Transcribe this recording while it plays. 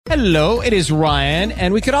Hello, it is Ryan,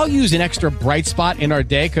 and we could all use an extra bright spot in our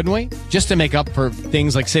day, couldn't we? Just to make up for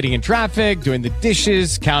things like sitting in traffic, doing the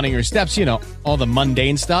dishes, counting your steps, you know, all the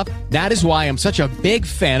mundane stuff. That is why I'm such a big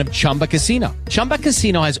fan of Chumba Casino. Chumba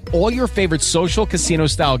Casino has all your favorite social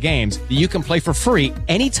casino-style games that you can play for free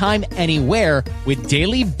anytime, anywhere with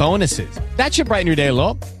daily bonuses. That should brighten your day a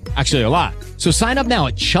little. Actually, a lot. So sign up now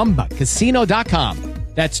at ChumbaCasino.com.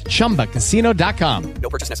 That's ChumbaCasino.com. No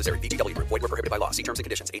purchase necessary. VGW Group. Void where prohibited by law. See terms and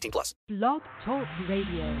conditions. 18+. Blog Talk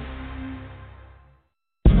Radio.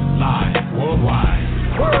 Live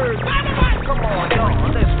worldwide. Word. Come on,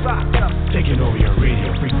 y'all. Let's rock up. Taking over your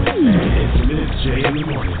radio frequency. It's Miss J in the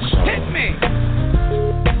morning show. Hit me.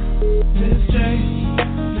 Miss J,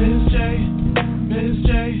 Miss J, Miss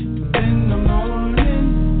J in the morning.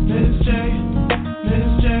 Miss J,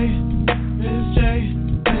 Miss J, Miss J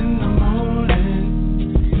in the morning.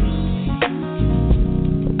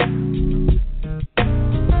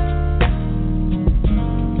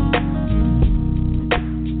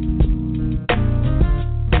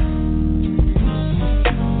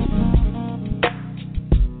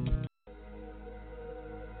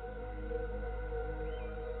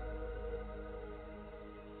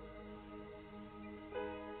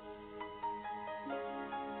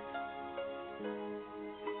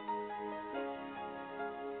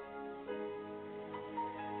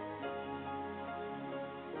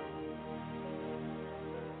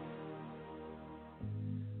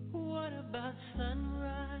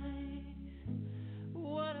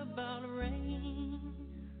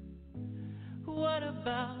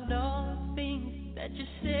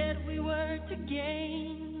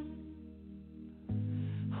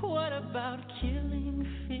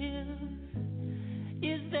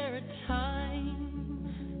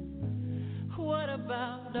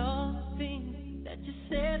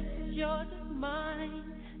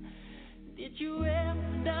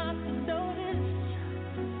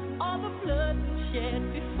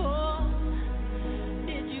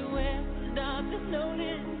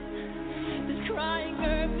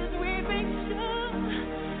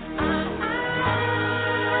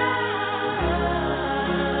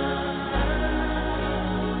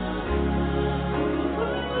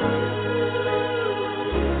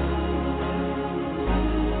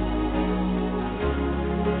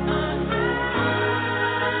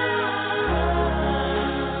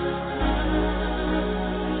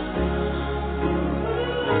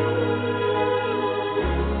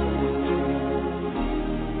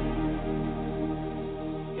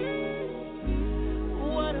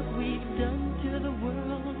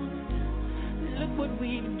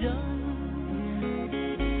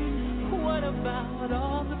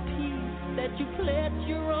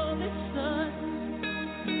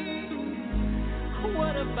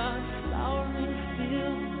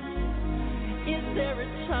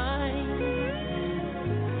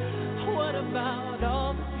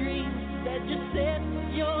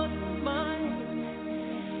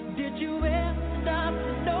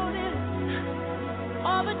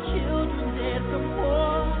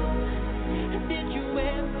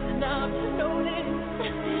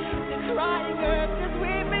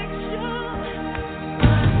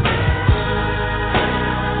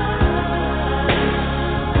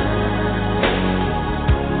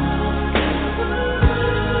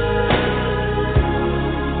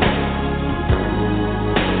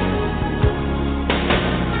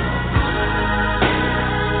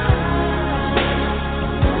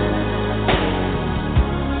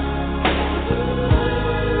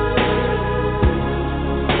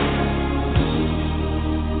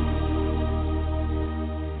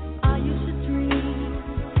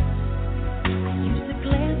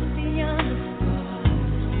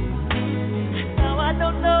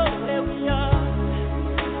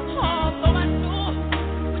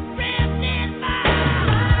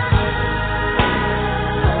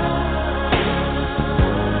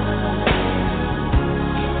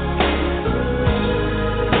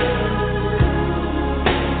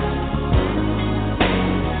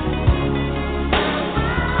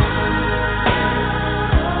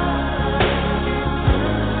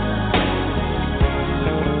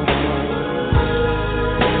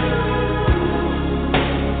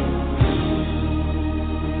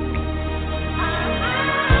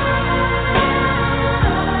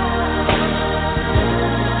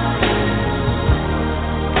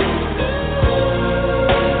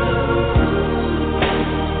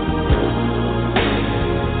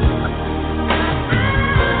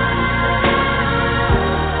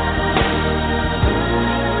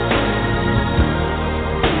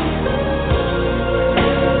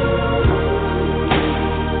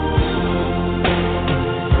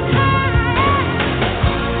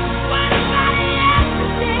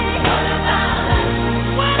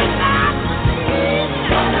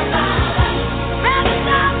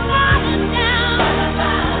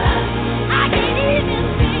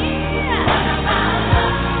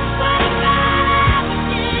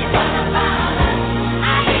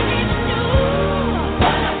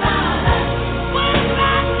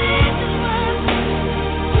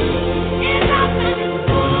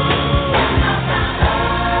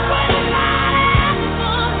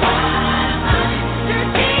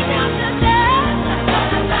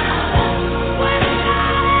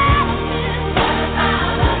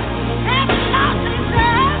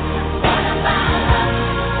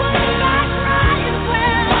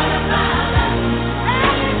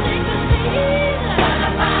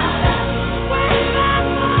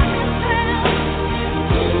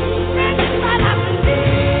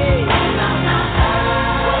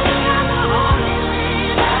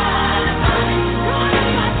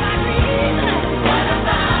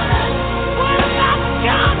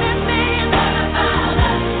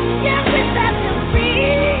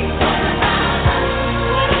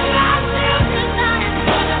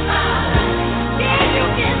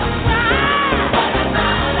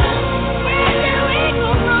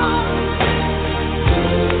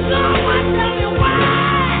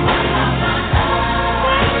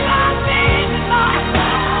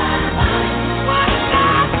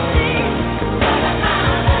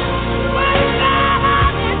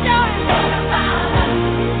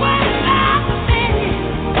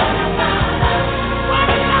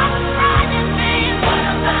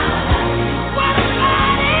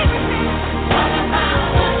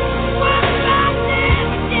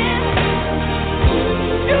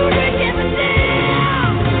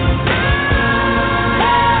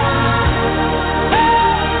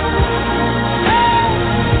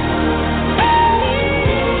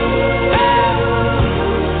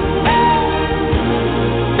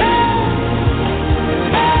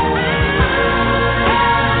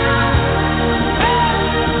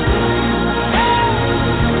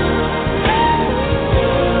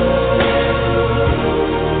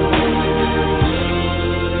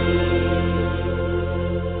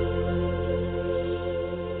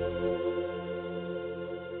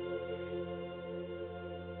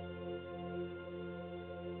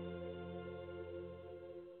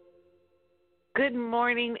 Good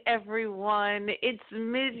morning, everyone. It's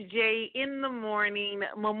Ms. J in the morning,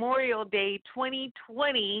 Memorial Day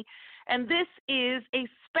 2020, and this is a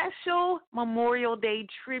special Memorial Day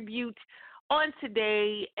tribute. On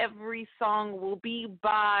today, every song will be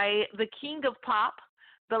by the king of pop,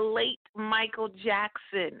 the late Michael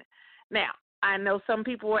Jackson. Now, I know some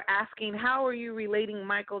people were asking, how are you relating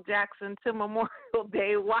Michael Jackson to Memorial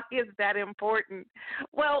Day? Why is that important?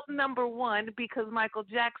 Well, number one, because Michael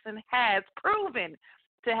Jackson has proven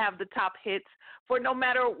to have the top hits for no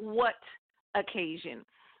matter what occasion.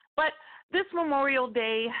 But this Memorial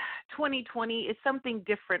Day 2020 is something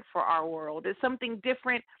different for our world. It's something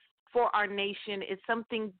different for our nation. It's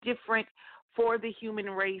something different for the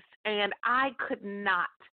human race. And I could not,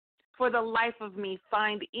 for the life of me,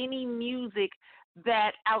 find any music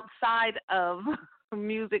that outside of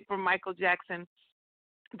music from Michael Jackson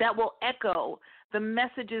that will echo the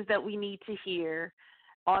messages that we need to hear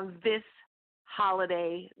on this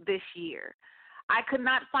holiday this year. I could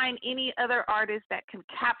not find any other artist that can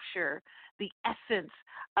capture the essence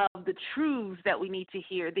of the truths that we need to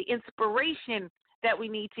hear, the inspiration that we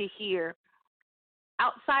need to hear.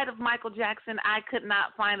 Outside of Michael Jackson, I could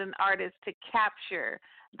not find an artist to capture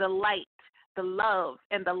the light, the love,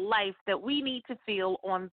 and the life that we need to feel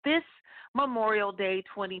on this Memorial Day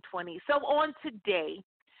 2020. So on today,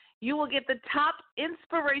 you will get the top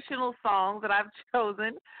inspirational songs that I've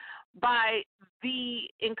chosen by the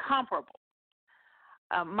incomparable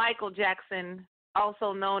Michael Jackson,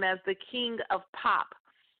 also known as the King of Pop.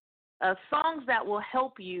 Songs that will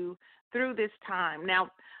help you through this time. Now,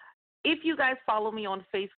 if you guys follow me on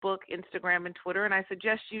Facebook, Instagram, and Twitter, and I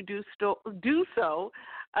suggest you do so,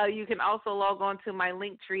 you can also log on to my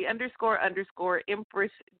Linktree _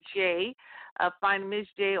 Empress J. Find Ms.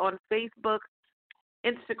 J on Facebook,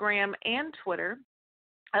 Instagram, and Twitter.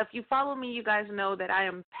 If you follow me, you guys know that I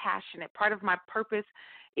am passionate. Part of my purpose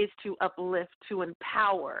is to uplift, to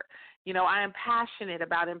empower. You know, I am passionate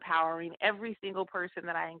about empowering every single person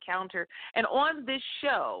that I encounter. And on this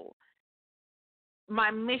show, my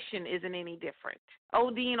mission isn't any different.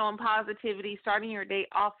 ODing on positivity, starting your day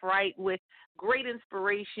off right with great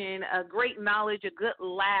inspiration, a great knowledge, a good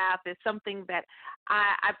laugh is something that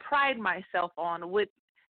I pride myself on with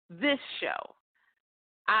this show.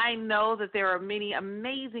 I know that there are many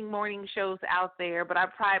amazing morning shows out there, but I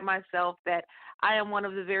pride myself that I am one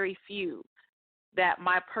of the very few that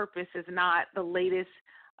my purpose is not the latest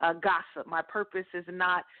gossip. My purpose is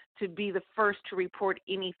not to be the first to report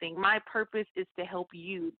anything. My purpose is to help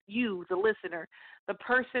you, the listener, the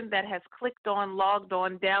person that has clicked on, logged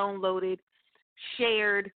on, downloaded,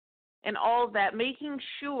 shared, and all that, making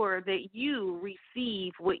sure that you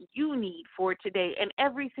receive what you need for today. And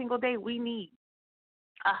every single day we need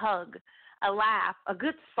a hug, a laugh, a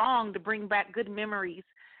good song to bring back good memories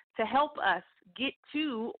to help us get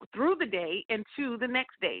through the day and to the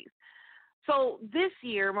next days. So this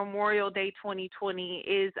year, Memorial Day 2020,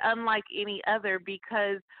 is unlike any other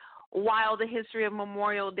because while the history of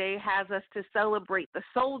Memorial Day has us to celebrate the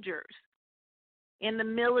soldiers in the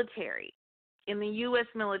military, in the U.S.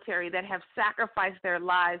 military that have sacrificed their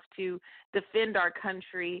lives to defend our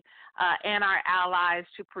country and our allies,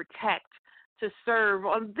 to protect, to serve,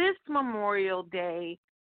 on this Memorial Day,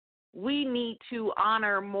 we need to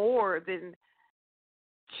honor more than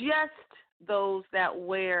just those that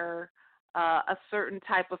wear a certain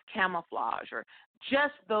type of camouflage or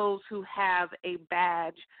just those who have a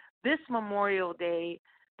badge. This Memorial Day,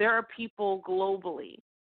 there are people globally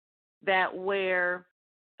that wear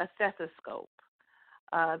a stethoscope,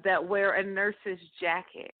 that wear a nurse's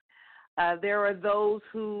jacket. There are those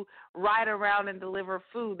who ride around and deliver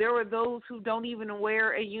food. There are those who don't even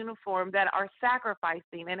wear a uniform that are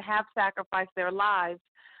sacrificing and have sacrificed their lives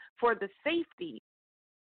for the safety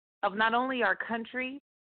of not only our country,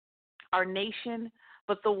 our nation,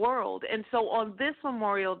 but the world. And so on this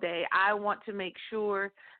Memorial Day, I want to make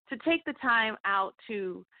sure to take the time out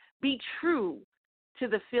to be true to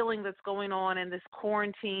the feeling that's going on in this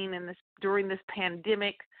quarantine and during this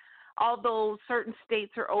pandemic. Although certain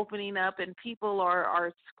states are opening up and people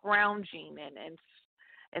are scrounging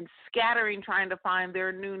and scattering, trying to find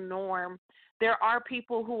their new norm, there are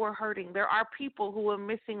people who are hurting. There are people who are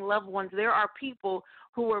missing loved ones. There are people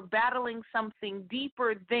who are battling something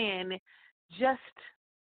deeper than just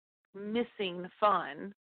missing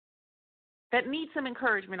fun that need some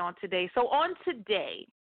encouragement on today. So on today,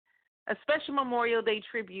 a special Memorial Day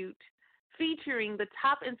tribute featuring the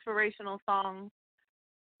top inspirational songs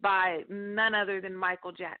by none other than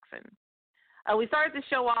Michael Jackson. We started the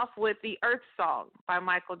show off with the Earth Song by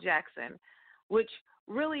Michael Jackson, which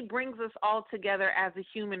really brings us all together as a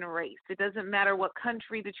human race. It doesn't matter what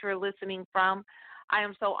country that you're listening from. I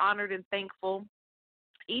am so honored and thankful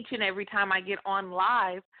each and every time I get on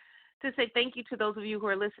live to say thank you to those of you who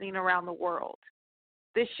are listening around the world.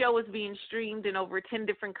 This show is being streamed in over 10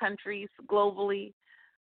 different countries globally,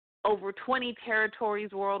 over 20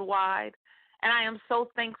 territories worldwide, and I am so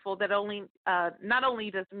thankful that not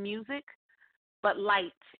only does music, but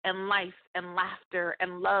light and life and laughter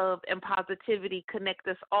and love and positivity connect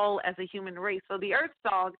us all as a human race. So the Earth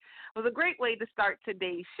Song was a great way to start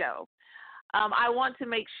today's show. I want to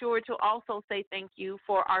make sure to also say thank you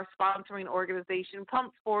for our sponsoring organization,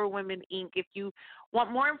 Pumps for Women, Inc. If you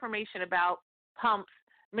want more information about Pumps,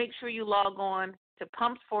 make sure you log on to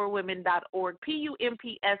pumpsforwomen.org,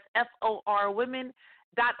 PUMPSFOR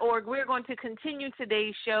women.org. We're going to continue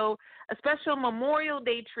today's show, a special Memorial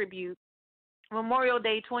Day tribute, Memorial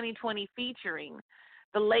Day 2020, featuring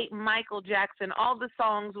the late Michael Jackson, all the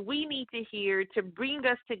songs we need to hear to bring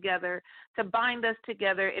us together, to bind us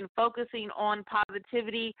together in focusing on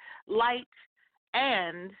positivity, light,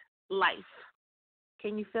 and life.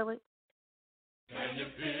 Can you feel it? Can you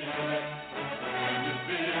feel it? Can you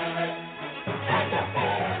feel it? Can you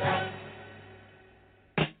feel it?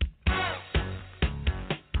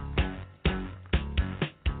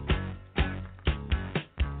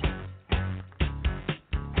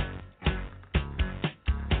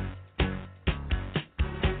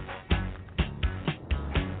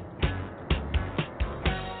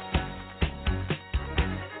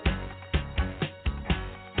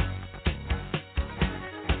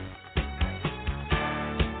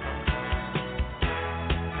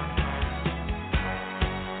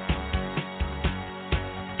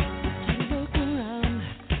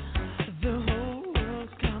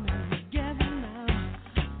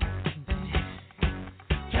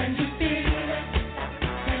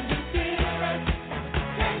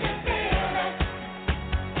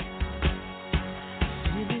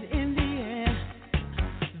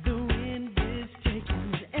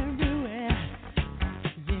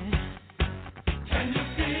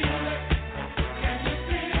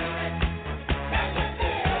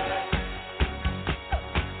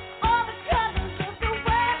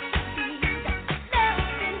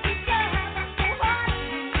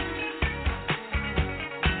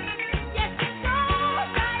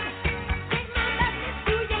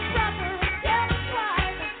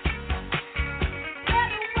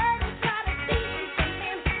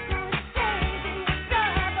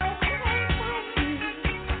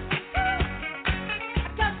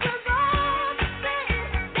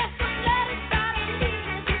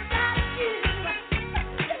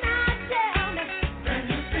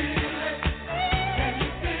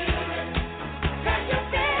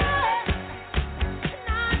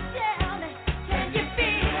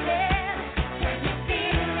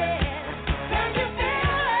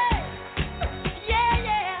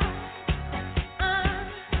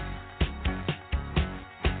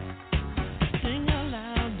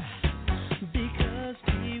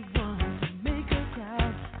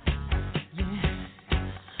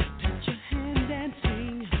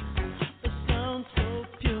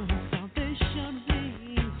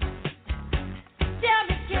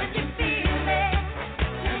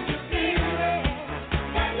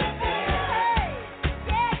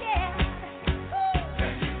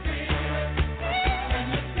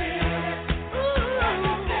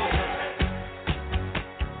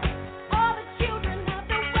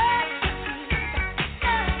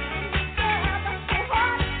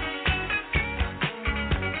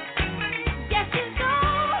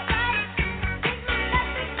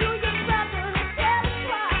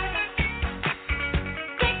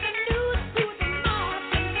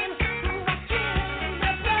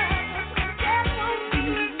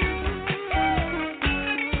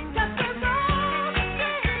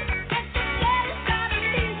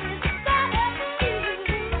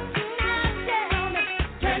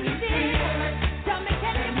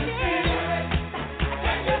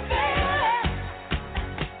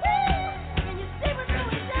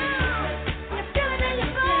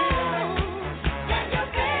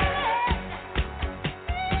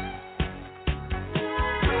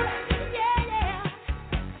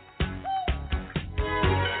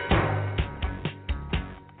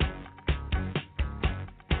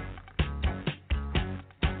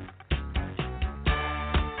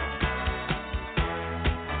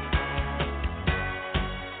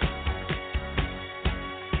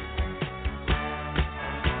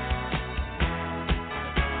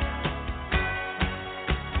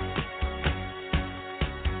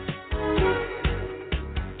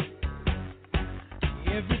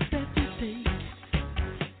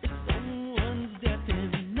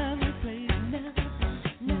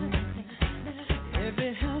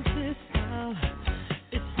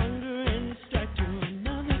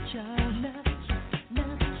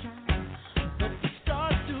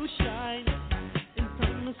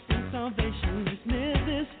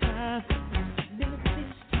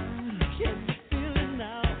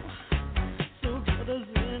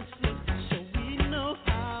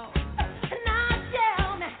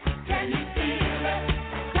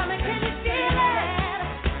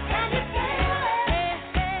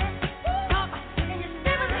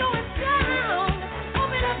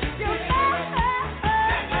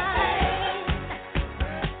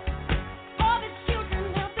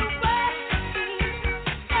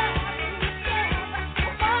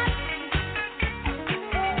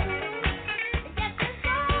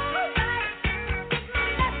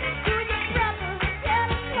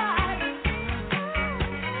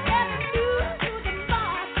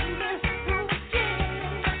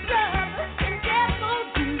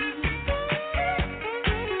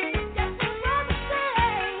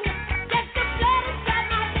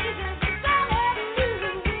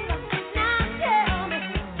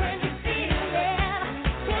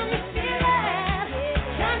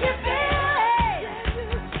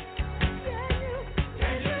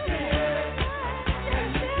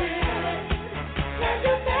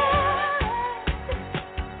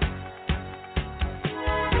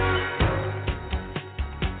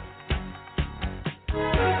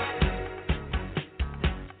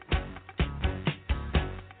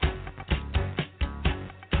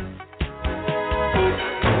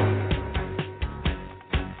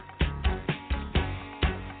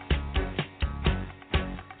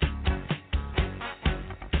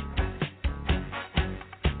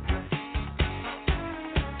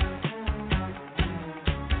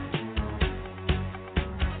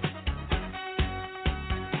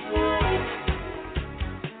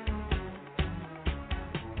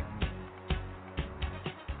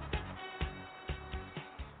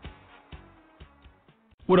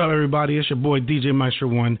 What up, everybody? It's your boy DJ Maestro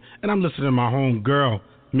One, and I'm listening to my home girl,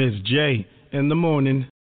 Miss J, in the morning.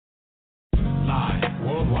 Live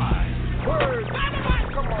worldwide. Word.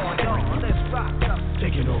 Come on, y'all. Let's rock up.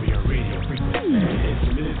 Taking over your radio frequency. It's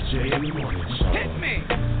Miss J in the morning show. Hit me.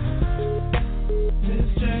 Miss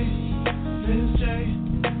J, Miss J,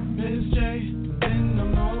 Miss J, in the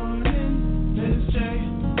morning. Miss J,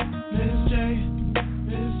 Miss J,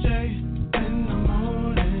 Miss J, in the morning.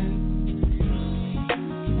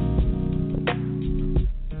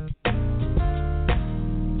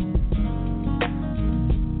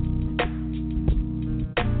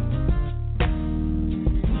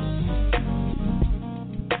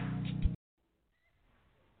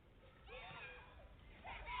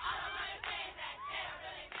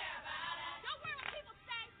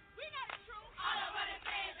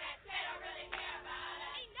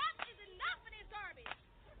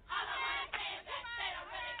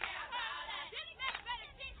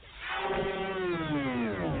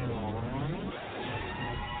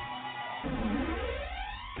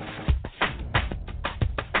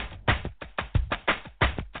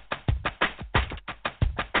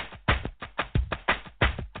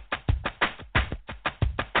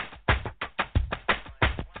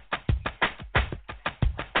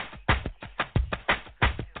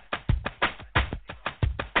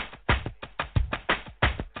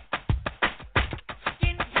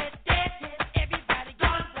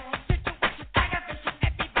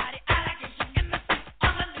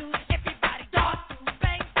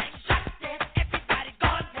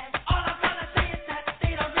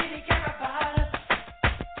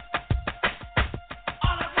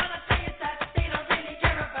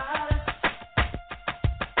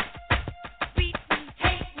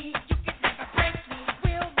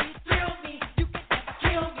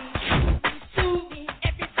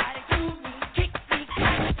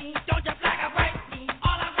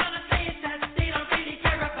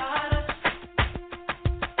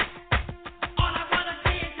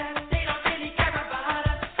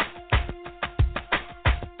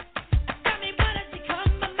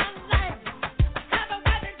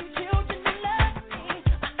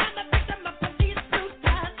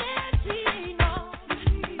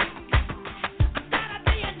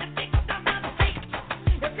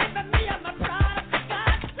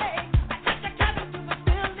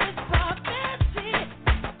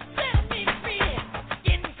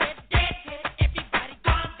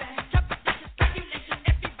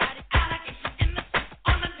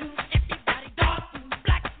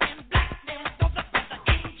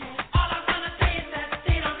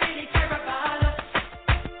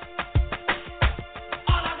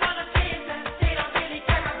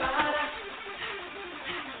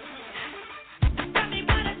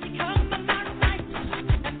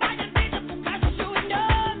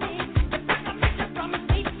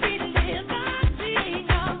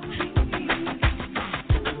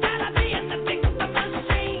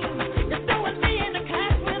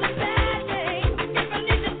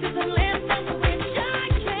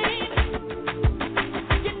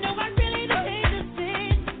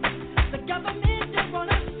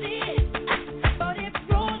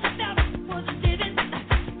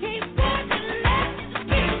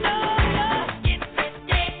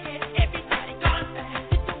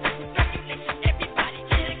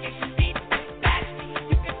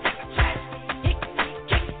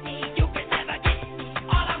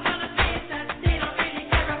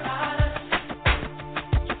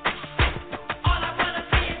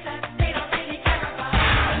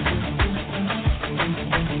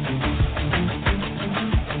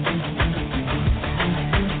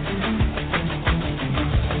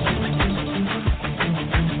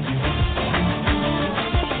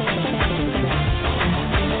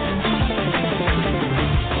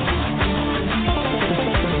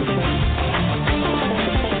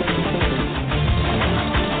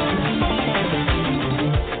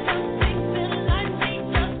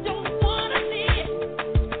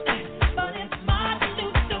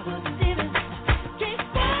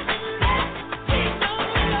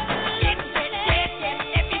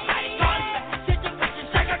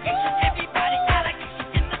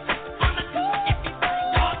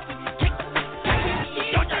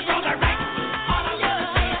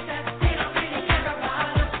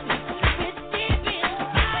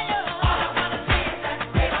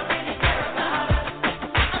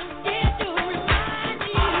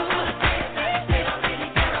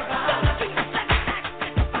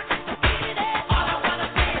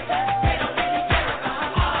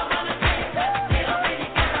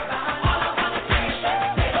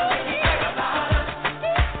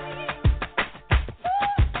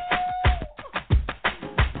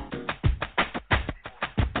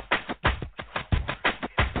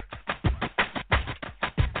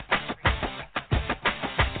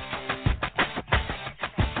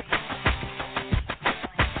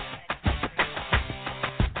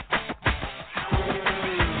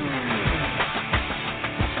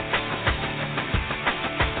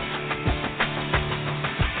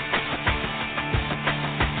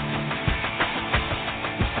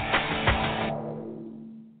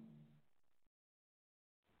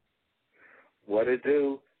 What it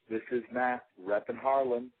do? This is Matt, reppin'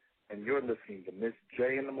 Harlem, and you're listening to Miss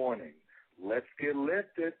J in the Morning. Let's get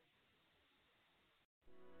lifted.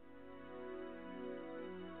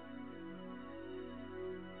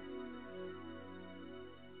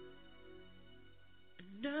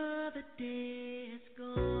 Another day is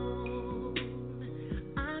gone.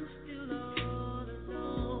 I'm still all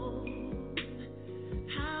alone.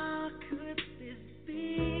 How could this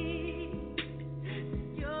be?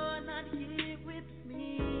 You're not here with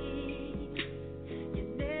me. You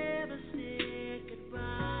never said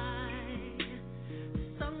goodbye.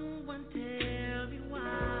 Someone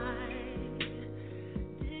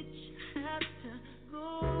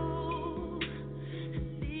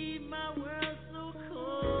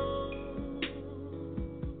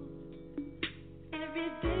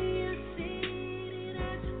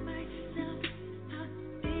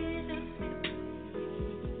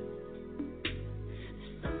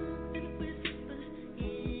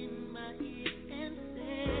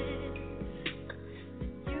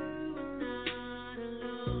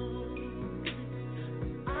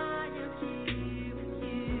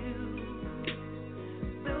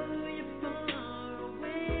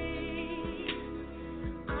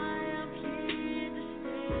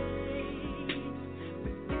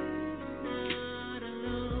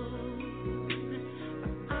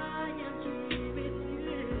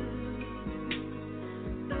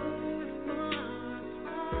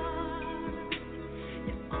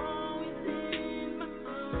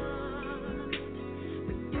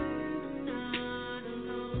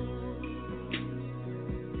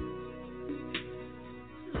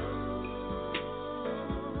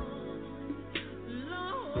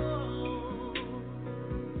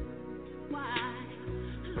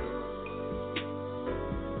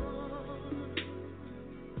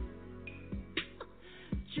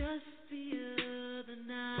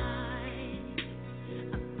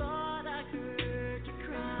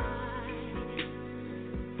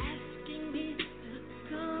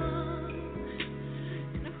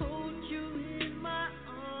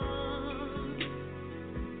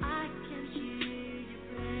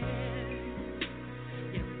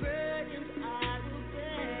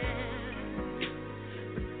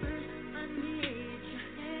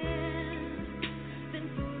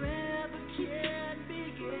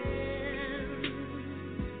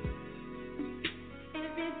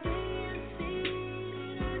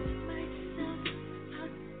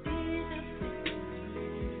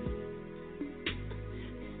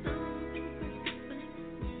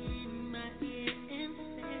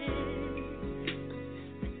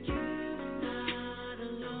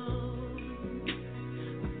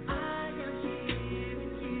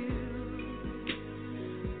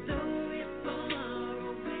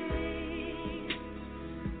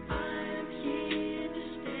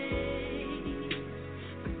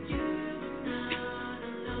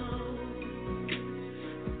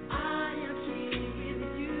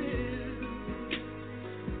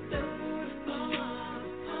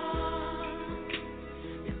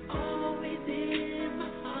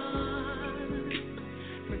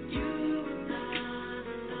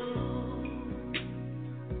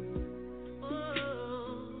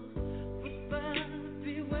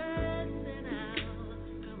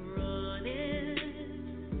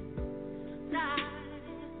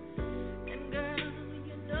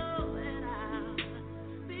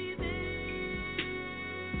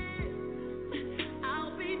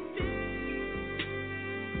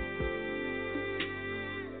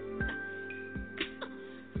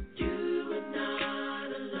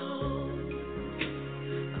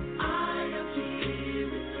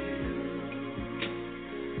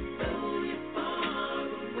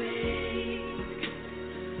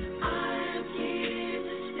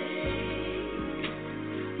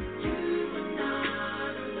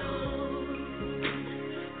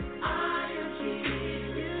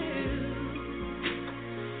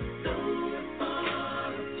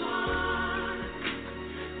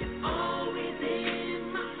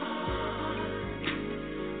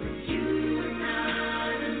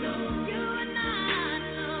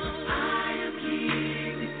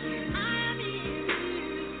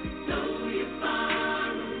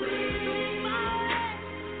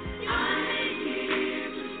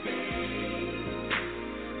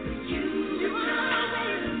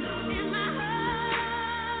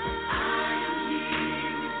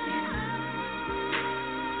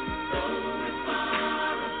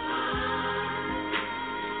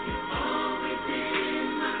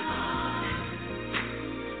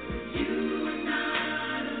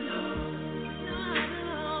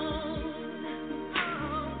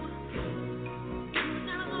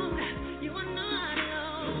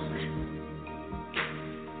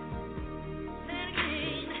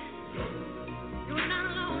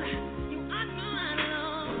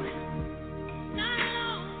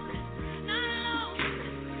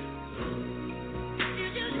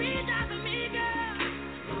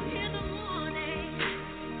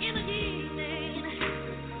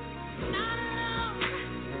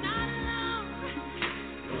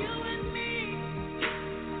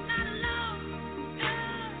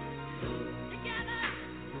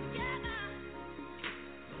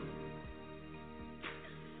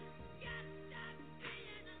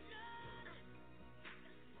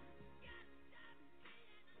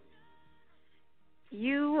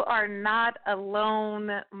are not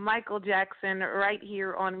alone. Michael Jackson right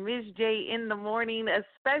here on Ms. J in the Morning, a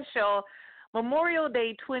special Memorial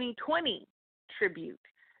Day 2020 tribute.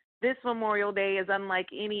 This Memorial Day is unlike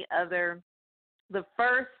any other, the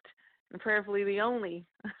first and prayerfully the only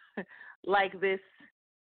like this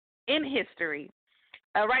in history.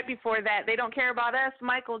 Right before that, They Don't Care About Us,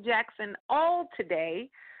 Michael Jackson, All Today,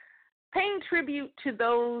 paying tribute to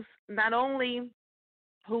those not only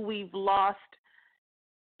who we've lost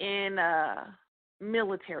in a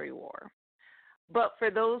military war, but for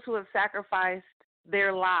those who have sacrificed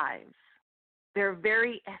their lives, their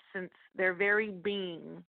very essence, their very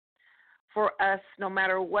being for us, no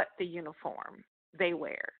matter what the uniform they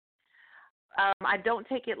wear. I don't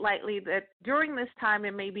take it lightly that during this time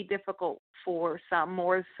it may be difficult for some,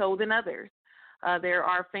 more so than others. There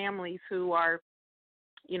are families who are,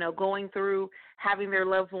 going through having their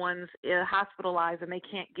loved ones hospitalized and they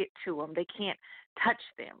can't get to them. They can't touch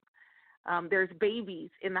them. There's babies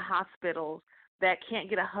in the hospitals that can't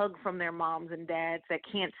get a hug from their moms and dads, that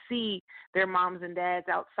can't see their moms and dads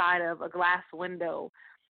outside of a glass window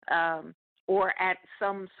or at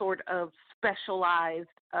some sort of specialized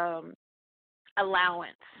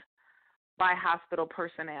allowance by hospital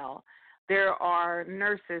personnel. There are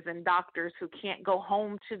nurses and doctors who can't go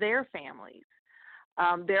home to their families.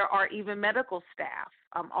 There are even medical staff,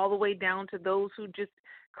 all the way down to those who just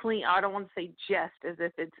clean. I don't want to say just as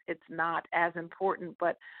if it's not as important,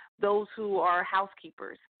 but those who are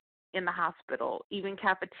housekeepers in the hospital, even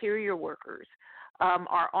cafeteria workers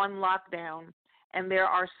are on lockdown, and there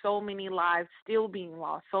are so many lives still being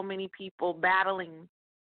lost, so many people battling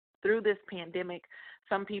through this pandemic.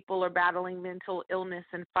 Some people are battling mental illness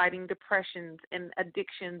and fighting depressions and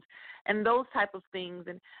addictions and those type of things.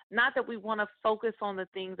 And not that we want to focus on the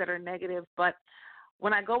things that are negative, but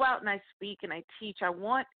when I go out and I speak and I teach, I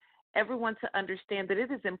want everyone to understand that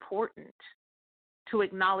it is important to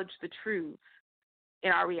acknowledge the truths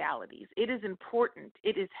in our realities. It is important.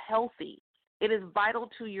 It is healthy. It is vital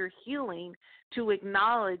to your healing to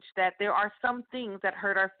acknowledge that there are some things that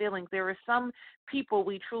hurt our feelings. There are some people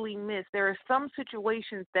we truly miss. There are some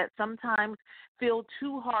situations that sometimes feel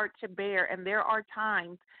too hard to bear. And there are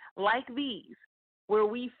times like these where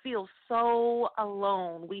we feel so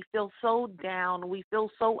alone. We feel so down. We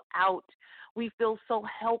feel so out. We feel so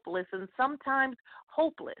helpless and sometimes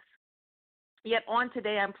hopeless. Yet on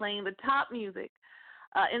today, I'm playing the top music,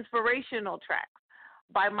 inspirational tracks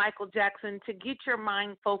by Michael Jackson to get your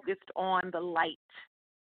mind focused on the light.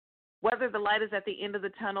 Whether the light is at the end of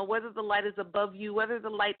the tunnel, whether the light is above you, whether the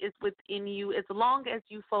light is within you, as long as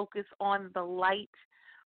you focus on the light,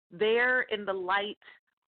 there in the light,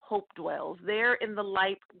 hope dwells. There in the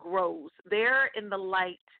light grows. There in the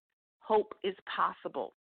light, hope is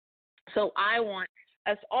possible. So I want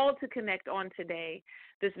us all to connect on today,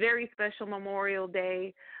 this very special Memorial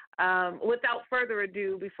Day. Without further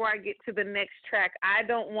ado, before I get to the next track, I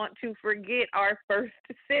don't want to forget our first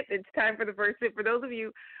sip. It's time for the first sip. For those of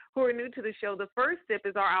you who are new to the show, the first sip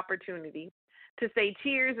is our opportunity to say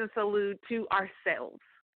cheers and salute to ourselves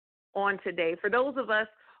on today. For those of us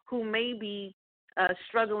who may be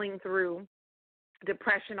struggling through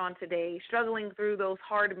depression on today, struggling through those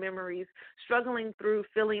hard memories, struggling through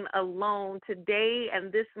feeling alone, today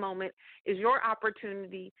and this moment is your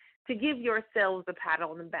opportunity to give yourselves a pat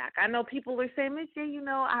on the back. I know people are saying, Miss J,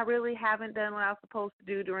 I really haven't done what I was supposed to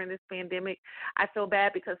do during this pandemic. I feel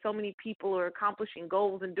bad because so many people are accomplishing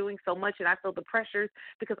goals and doing so much, and I feel the pressures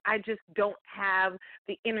because I just don't have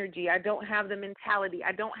the energy. I don't have the mentality.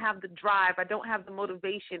 I don't have the drive. I don't have the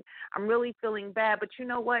motivation. I'm really feeling bad. But you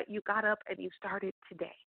know what? You got up and you started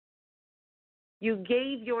today. You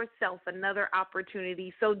gave yourself another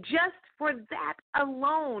opportunity. So just for that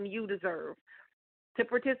alone, you deserve to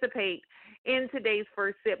participate in today's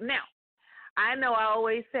first sip. Now, I know I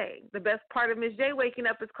always say the best part of Miss J waking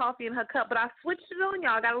up is coffee in her cup, but I switched it on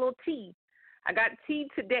y'all. I got a little tea. I got tea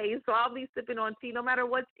today, so I'll be sipping on tea no matter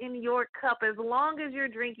what's in your cup, as long as you're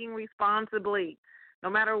drinking responsibly, no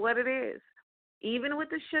matter what it is. Even with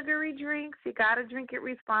the sugary drinks, you got to drink it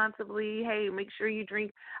responsibly. Hey, make sure you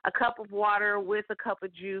drink a cup of water with a cup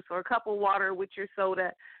of juice or a cup of water with your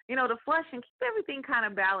soda, to flush and keep everything kind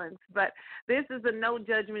of balanced. But this is a no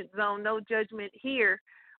judgment zone, no judgment here.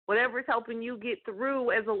 Whatever's helping you get through,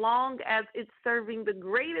 as long as it's serving the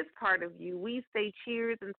greatest part of you, we say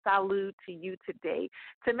cheers and salute to you today,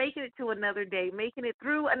 to making it to another day, making it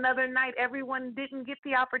through another night. Everyone didn't get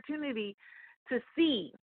the opportunity to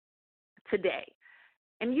see today,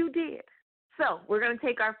 and you did. So we're going to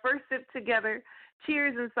take our first sip together.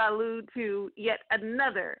 Cheers and salute to yet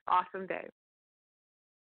another awesome day.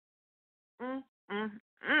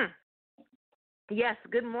 Yes,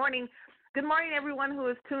 good morning. Good morning, everyone who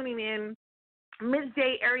is tuning in. Ms.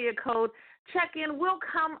 J area code check-in will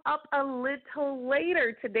come up a little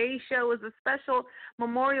later. Today's show is a special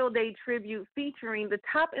Memorial Day tribute featuring the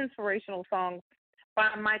top inspirational songs by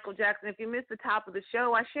Michael Jackson. If you missed the top of the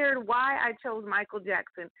show, I shared why I chose Michael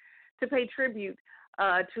Jackson to pay tribute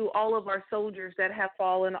to all of our soldiers that have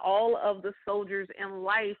fallen, all of the soldiers in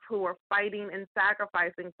life who are fighting and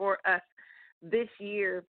sacrificing for us this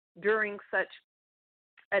year during such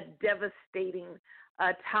a devastating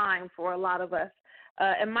time for a lot of us.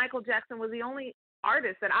 And Michael Jackson was the only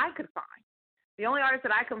artist that I could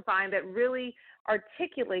find, that really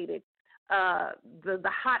articulated the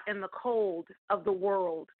hot and the cold of the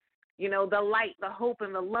world, you know, the light, the hope,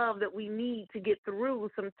 and the love that we need to get through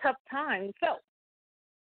some tough times. So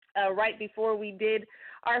right before we did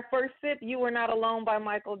our first sip, You Were Not Alone by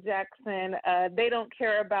Michael Jackson. They don't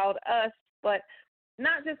care about us, but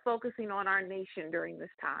not just focusing on our nation during this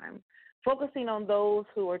time, focusing on those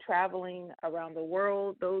who are traveling around the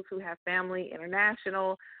world, those who have family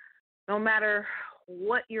international. No matter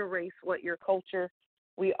what your race, what your culture,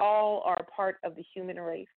 we all are part of the human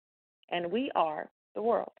race, and we are the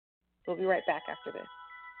world. We'll be right back after this.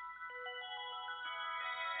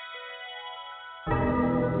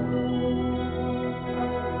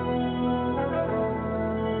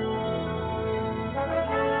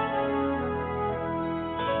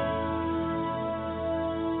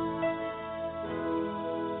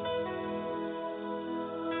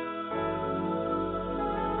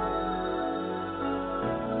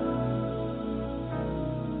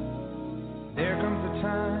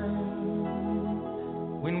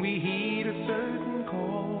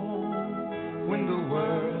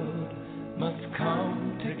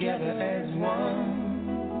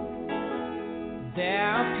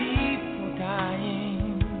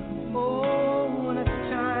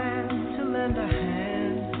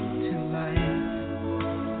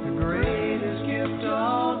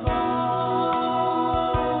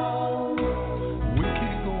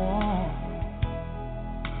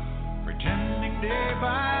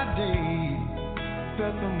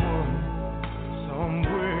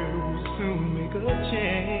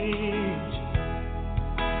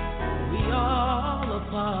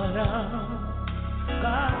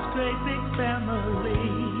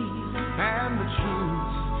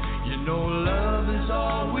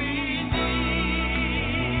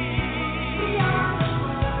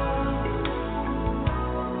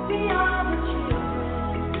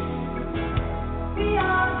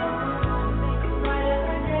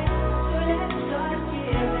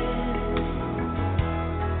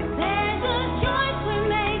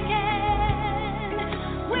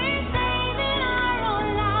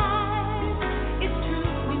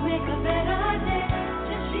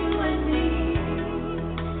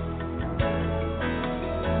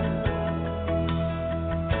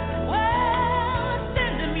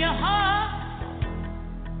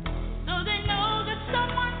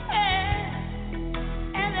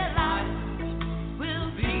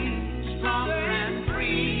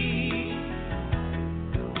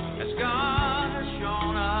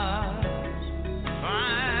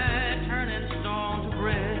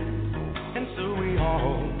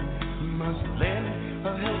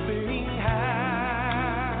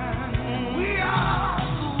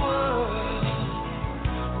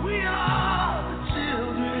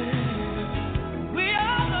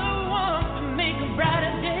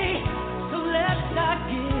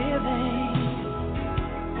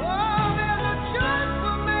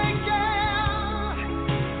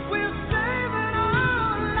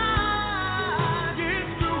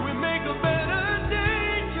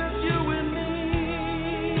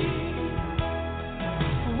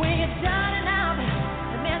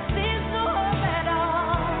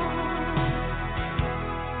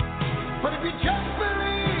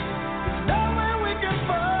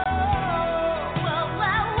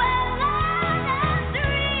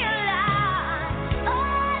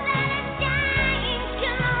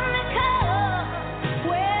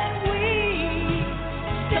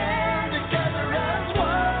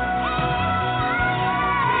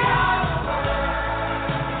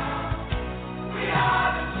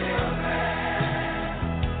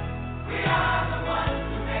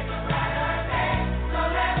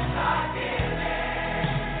 Let's start giving.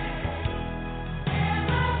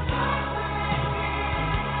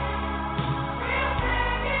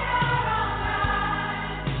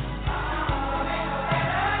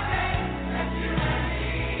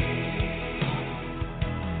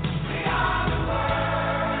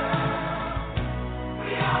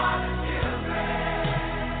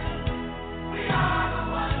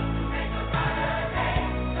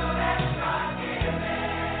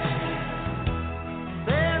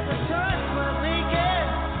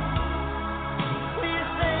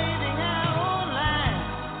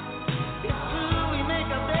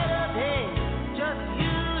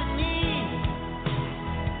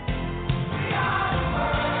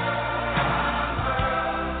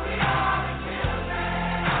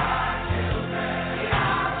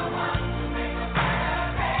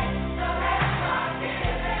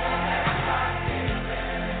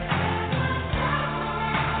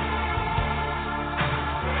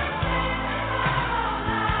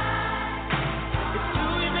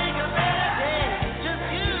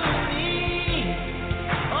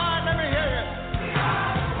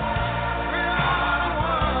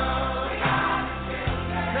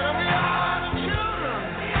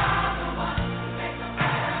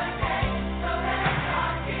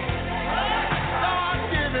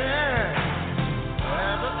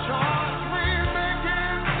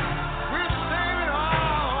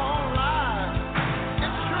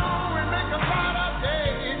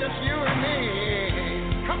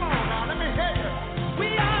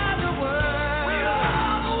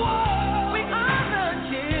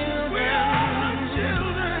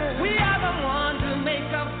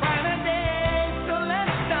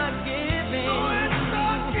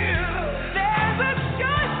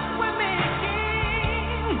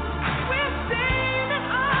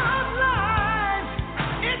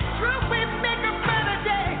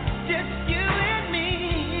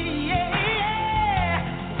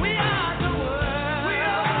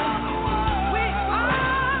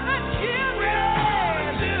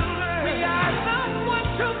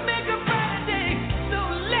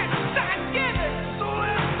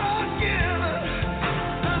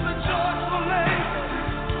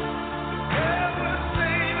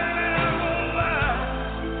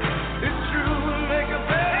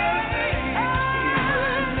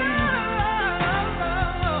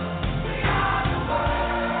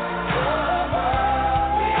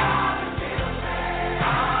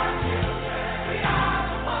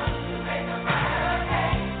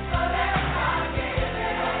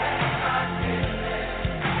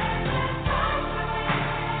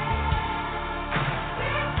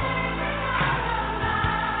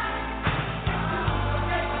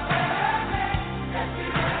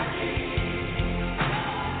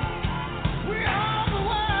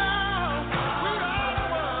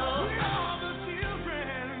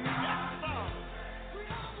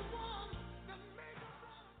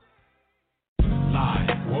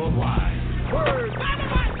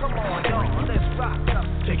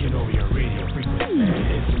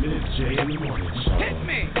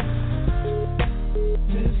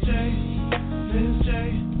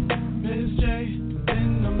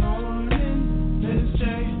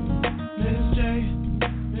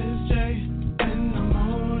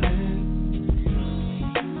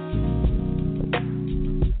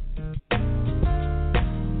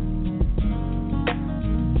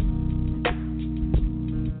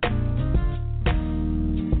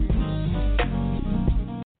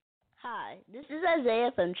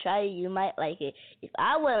 Isaiah from Chai. You might like it. If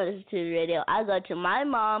I want to listen to the radio, I go to my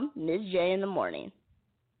mom, Miss J, in the morning.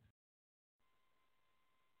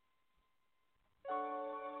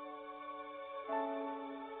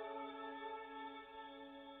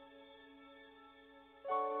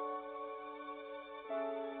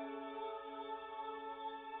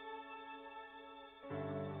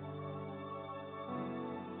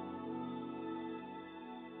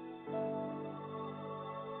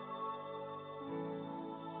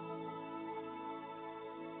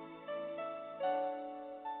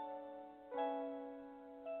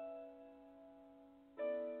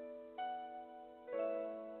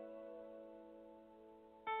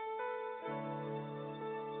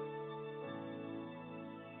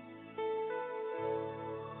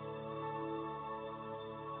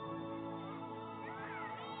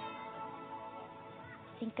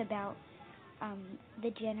 Think about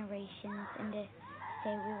the generations and to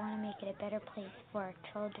say we want to make it a better place for our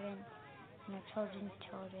children and our children's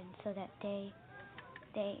children, so that they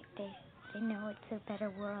know it's a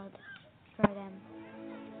better world for them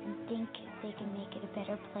and think they can make it a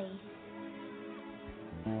better place.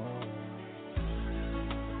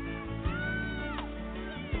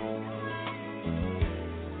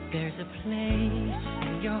 There's a place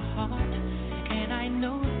in your heart, and I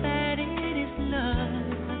know that it is love,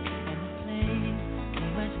 and the place is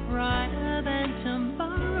much brighter than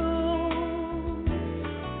tomorrow.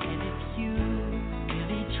 And if you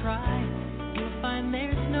really try, you'll find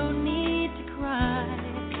there's no need to cry.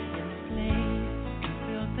 In this place, you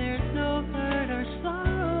feel there's no hurt or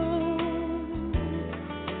sorrow.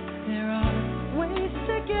 There are ways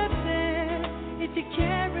to get there if you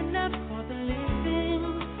care enough for the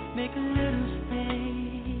living. Make a little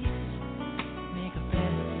space, make a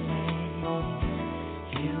better place,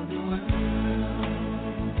 heal the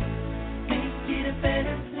world, make it a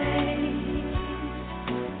better place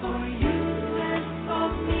for you and for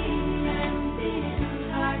me and the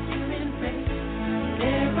entire human race.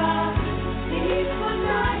 There are people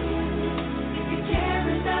dying. If you care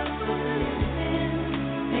enough for the living,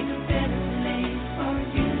 make a better place for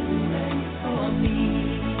you and for me.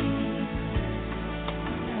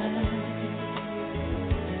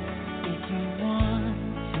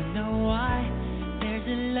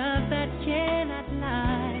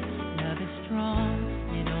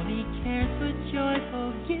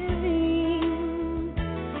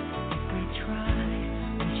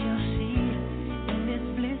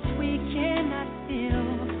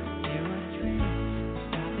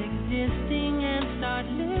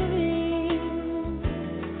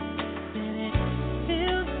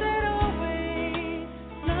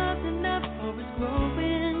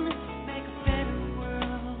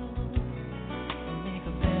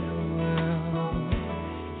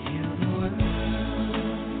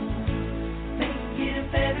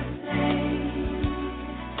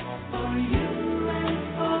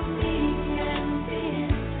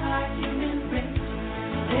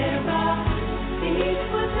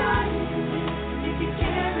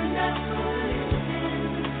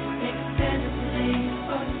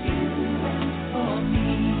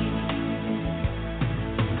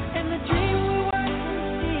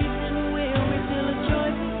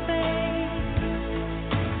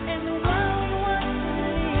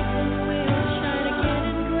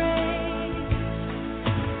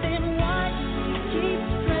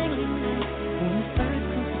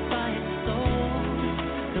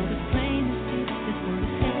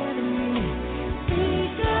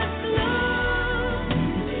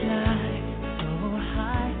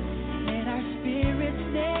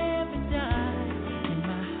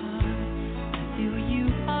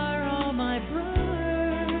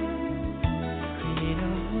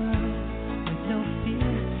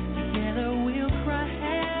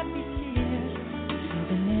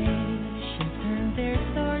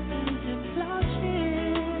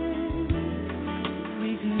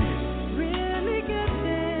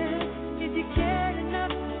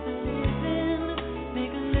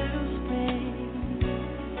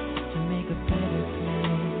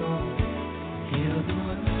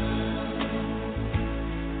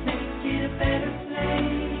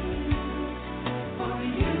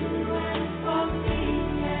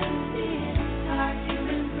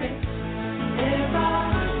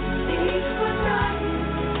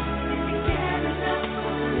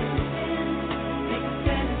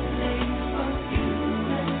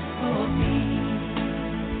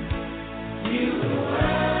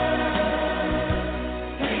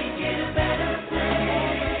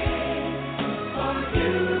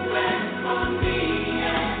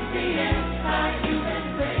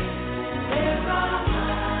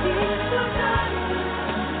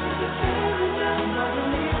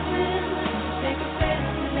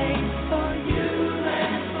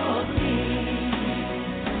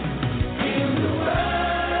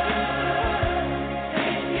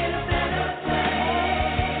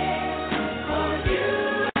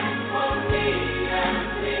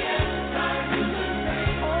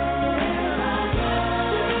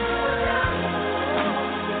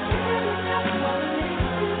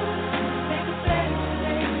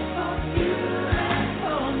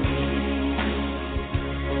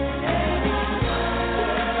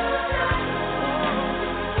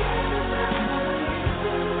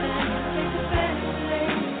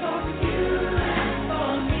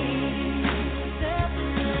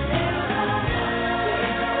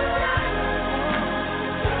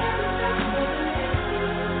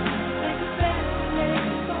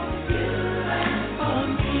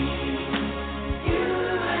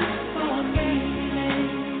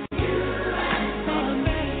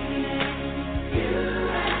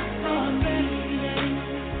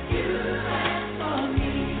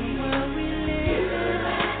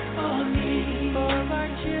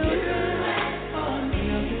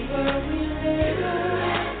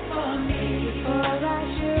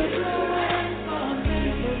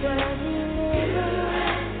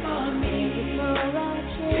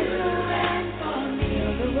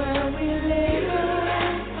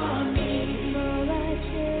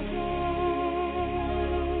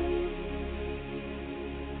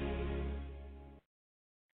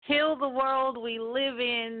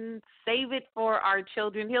 Save It for Our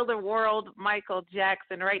Children, Heal the World, Michael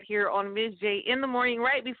Jackson, right here on Ms. J in the Morning.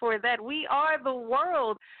 Right before that, We Are the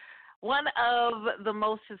World, one of the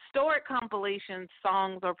most historic compilation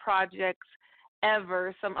songs or projects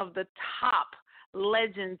ever. Some of the top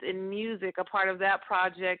legends in music, a part of that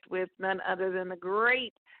project with none other than the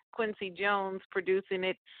great Quincy Jones producing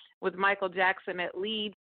it with Michael Jackson at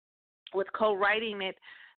lead, with co-writing it.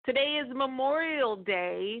 Today is Memorial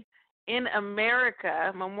Day in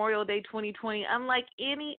America, Memorial Day 2020, unlike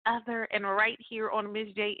any other. And right here on Ms.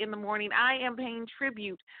 J in the Morning, I am paying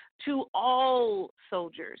tribute to all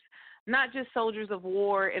soldiers, not just soldiers of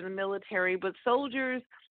war in the military, but soldiers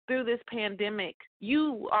through this pandemic.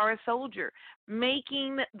 You are a soldier,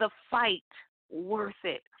 making the fight worth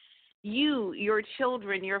it. You, your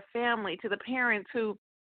children, your family, to the parents who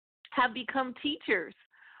have become teachers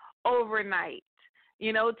overnight,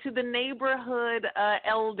 to the neighborhood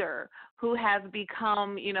elder who has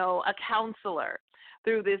become, a counselor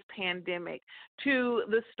through this pandemic, to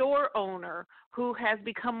the store owner who has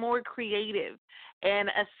become more creative and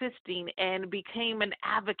assisting and became an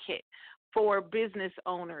advocate for business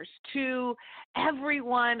owners, to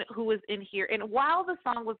everyone who is in here. And while the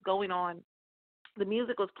song was going on, the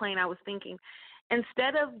music was playing, I was thinking,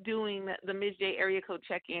 instead of doing the Ms. J area code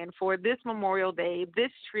check-in for this Memorial Day,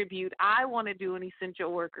 this tribute, I want to do an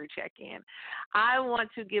essential worker check-in. I want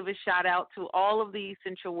to give a shout-out to all of the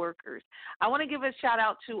essential workers. I want to give a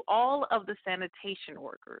shout-out to all of the sanitation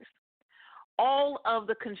workers, all of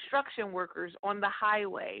the construction workers on the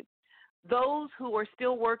highway, those who are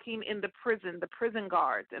still working in the prison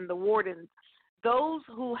guards and the wardens, those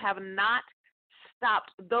who have not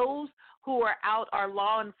stopped, those who are out are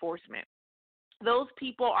law enforcement. Those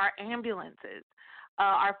people are ambulances,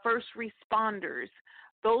 our first responders,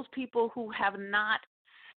 those people who have not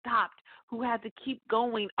stopped, who had to keep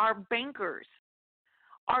going, our bankers,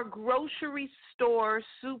 our grocery store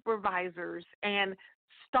supervisors and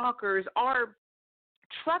stalkers, our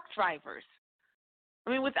truck drivers. I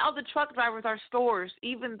mean, without the truck drivers, our stores,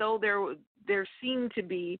 even though there seemed to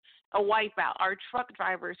be a wipeout, our truck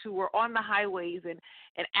drivers who were on the highways and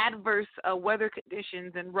adverse weather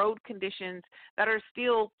conditions and road conditions that are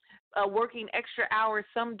still working extra hours.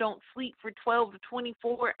 Some don't sleep for 12 to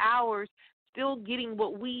 24 hours, still getting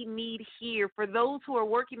what we need here. For those who are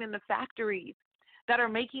working in the factories that are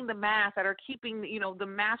making the masks, that are keeping, the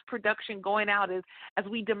mass production going out as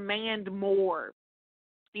we demand more.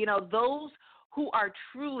 Those who are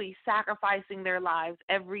truly sacrificing their lives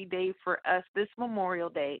every day for us. This Memorial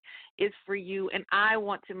Day is for you, and I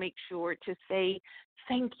want to make sure to say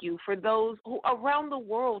thank you for those who around the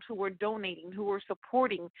world who are donating, who are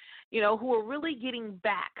supporting, who are really getting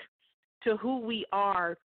back to who we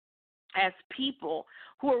are as people,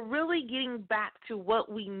 who are really getting back to what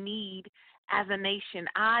we need as a nation.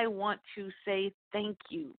 I want to say thank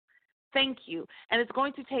you. Thank you. And it's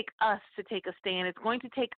going to take us to take a stand. It's going to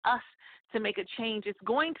take us to make a change. It's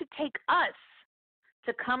going to take us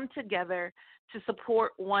to come together to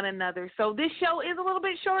support one another. So this show is a little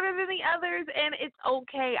bit shorter than the others, and it's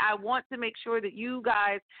okay. I want to make sure that you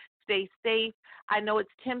guys stay safe. I know it's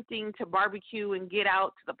tempting to barbecue and get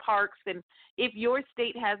out to the parks, and if your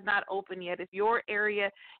state has not opened yet, if your area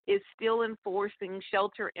is still enforcing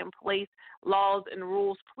shelter-in-place laws and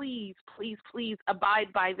rules, please, please, please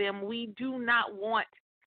abide by them. We do not want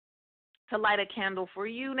to light a candle for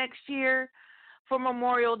you next year. For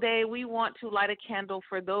Memorial Day, we want to light a candle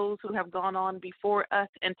for those who have gone on before us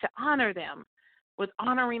and to honor them with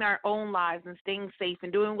honoring our own lives and staying safe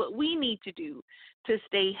and doing what we need to do to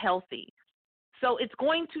stay healthy. So it's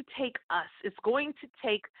going to take us. It's going to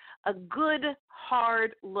take a good,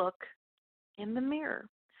 hard look in the mirror.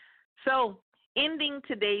 So ending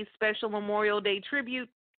today's special Memorial Day tribute,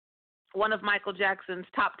 one of Michael Jackson's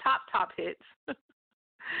top hits,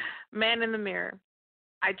 Man in the Mirror.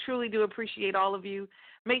 I truly do appreciate all of you.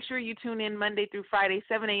 Make sure you tune in Monday through Friday,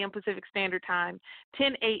 7 a.m. Pacific Standard Time,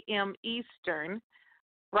 10 a.m. Eastern,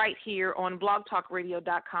 right here on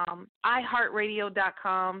blogtalkradio.com,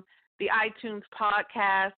 iHeartRadio.com, the iTunes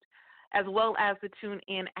podcast, as well as the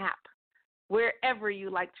TuneIn app. Wherever you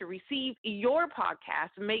like to receive your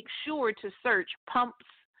podcast, make sure to search Pumps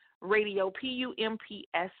Radio, Pumps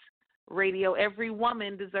Radio. Every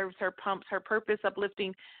woman deserves her pumps, her purpose,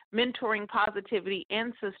 uplifting, mentoring, positivity,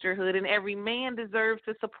 and sisterhood, and every man deserves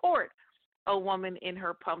to support a woman in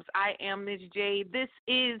her pumps. I am Ms. J. This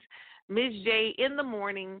is Ms. J in the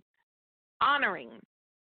Morning, honoring,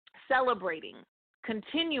 celebrating,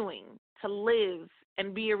 continuing to live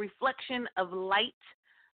and be a reflection of light,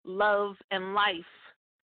 love, and life.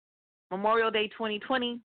 Memorial Day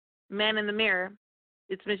 2020, Man in the Mirror.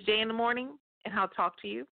 It's Ms. J in the Morning, and I'll talk to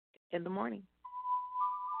you in the morning.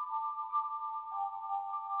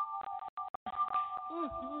 I'm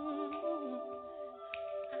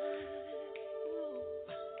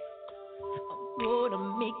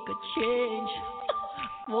gonna make a change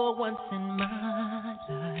for once in my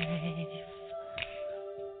life.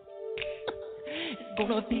 It's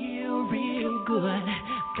gonna feel real good.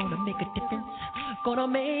 Gonna make a difference. Gonna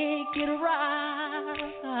make it right.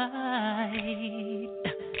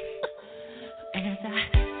 As I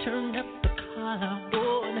turn up the collar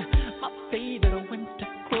on my favorite winter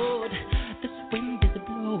coat, this wind is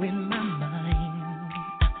blowing my mind.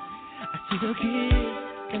 I see the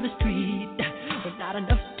kids in the street with not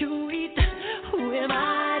enough to eat. Who am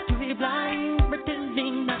I to be blind,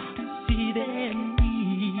 pretending not to see their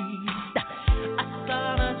needs? A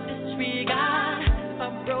son of disregard,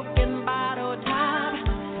 a broken bottle top,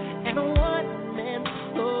 and a one-man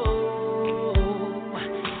show.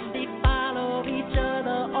 They follow each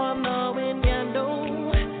other on the window,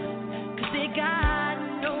 'cause they got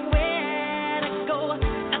nowhere to go.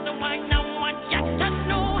 That's why no one gets to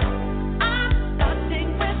know. I'm starting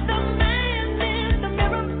with the man in the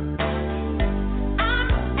mirror. I'm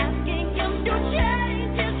asking him to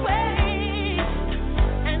change his ways,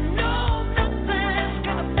 and no nothing's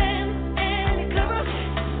gonna bend any clearer.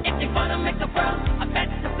 If you wanna make the world a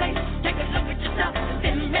better place, take a look at yourself and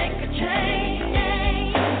then make a change.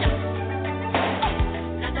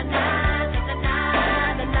 Na na na na na na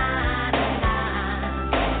na na.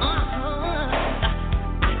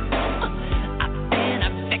 I've been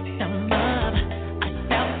a victim of a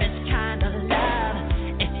selfish kind of love.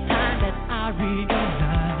 It's time that I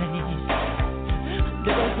realize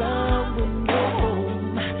there was love with no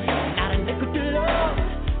home, not a nickel to love.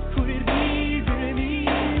 Could it be really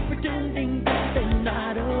pretending that they're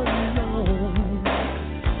not alone?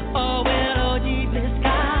 Oh well, Jesus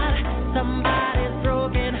God, somebody's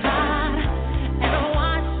broken heart and a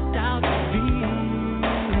washed out dream.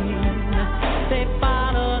 They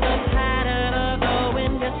follow the pattern of the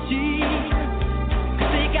wind, you see,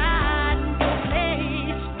 'cause they got no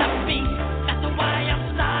place to be. That's why I'm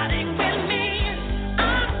starting with me.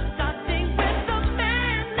 I'm starting with the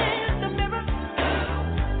man in the mirror.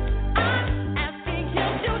 I'm asking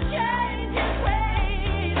him to change his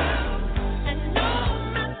ways, and no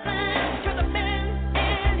nothing could have been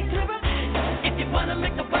any clearer. If you wanna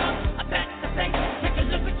make the world a better place, take a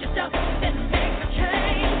look at yourself, then make a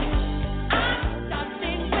change. I'm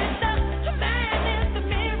starting with the man in the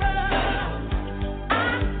mirror.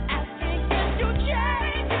 I'm asking him to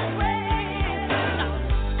change his ways,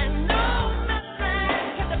 and no nothing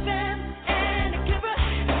could have been any clearer.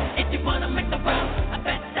 If you wanna make the world a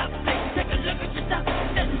better place, take a look at yourself,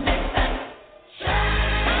 then make that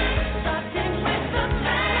change. Starting with the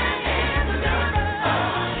man in the mirror.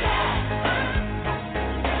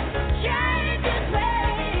 Change his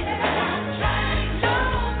ways, no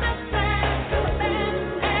nothing could have been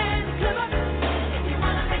any clearer. If you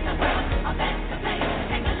wanna make the world a better place,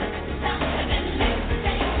 take a look at yourself and then make the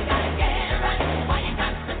change. You gotta get right while you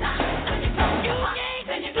got the time. Then you close your heart,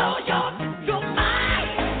 then you close your mind.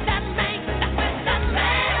 That makes with the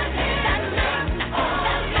man, that makes,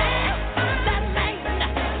 that makes, that makes,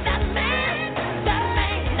 that makes, that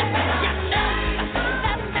makes, your love,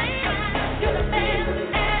 that makes you the man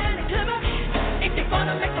and clever. If you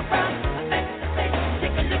wanna make the world a better place,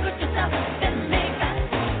 take a look at yourself, then make a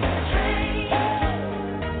change.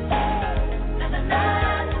 Na na na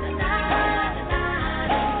na na na na.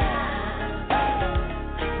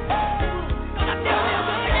 Gonna feel real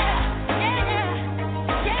good, yeah, yeah,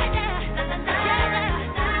 yeah, yeah. Na na na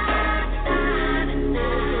na na na na.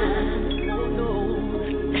 No, no.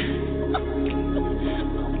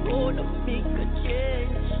 I'm gonna make a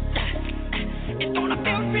change. It's gonna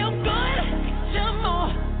feel real good. Some more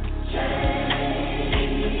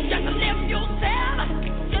change. Just live yourself.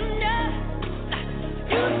 You know,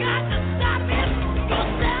 you got to stop it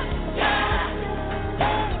yourself.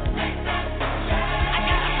 Make that change. I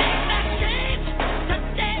gotta make that change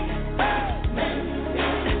today.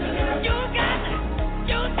 You got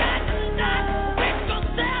to start with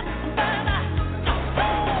yourself, brother.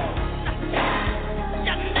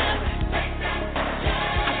 You know,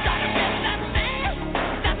 I'm starting with that man.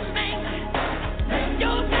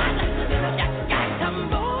 You got to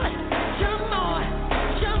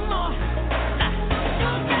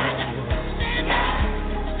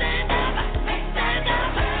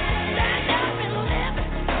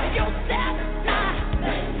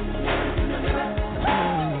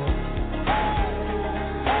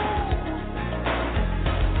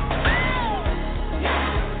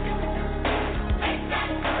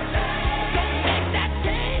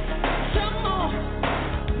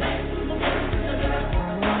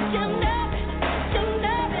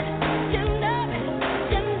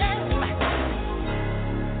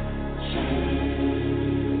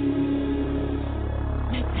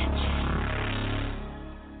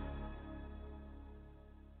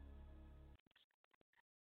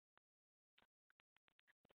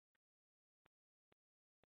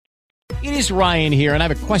It is Ryan here, and I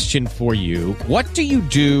have a question for you. What do you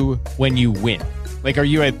do when you win? Like, are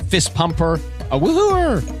you a fist pumper, a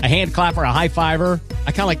woohooer, a hand clapper, a high fiver?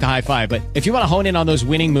 I kind of like the high five, but if you want to hone in on those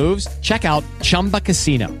winning moves, check out Chumba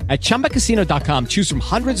Casino. At ChumbaCasino.com, choose from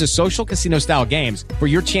hundreds of social casino-style games for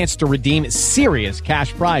your chance to redeem serious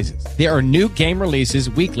cash prizes. There are new game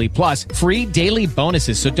releases weekly, plus free daily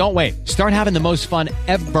bonuses. So don't wait. Start having the most fun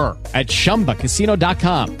ever at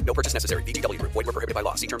ChumbaCasino.com. No purchase necessary. VGW Group. Void where prohibited by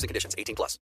law. See terms and conditions. 18+.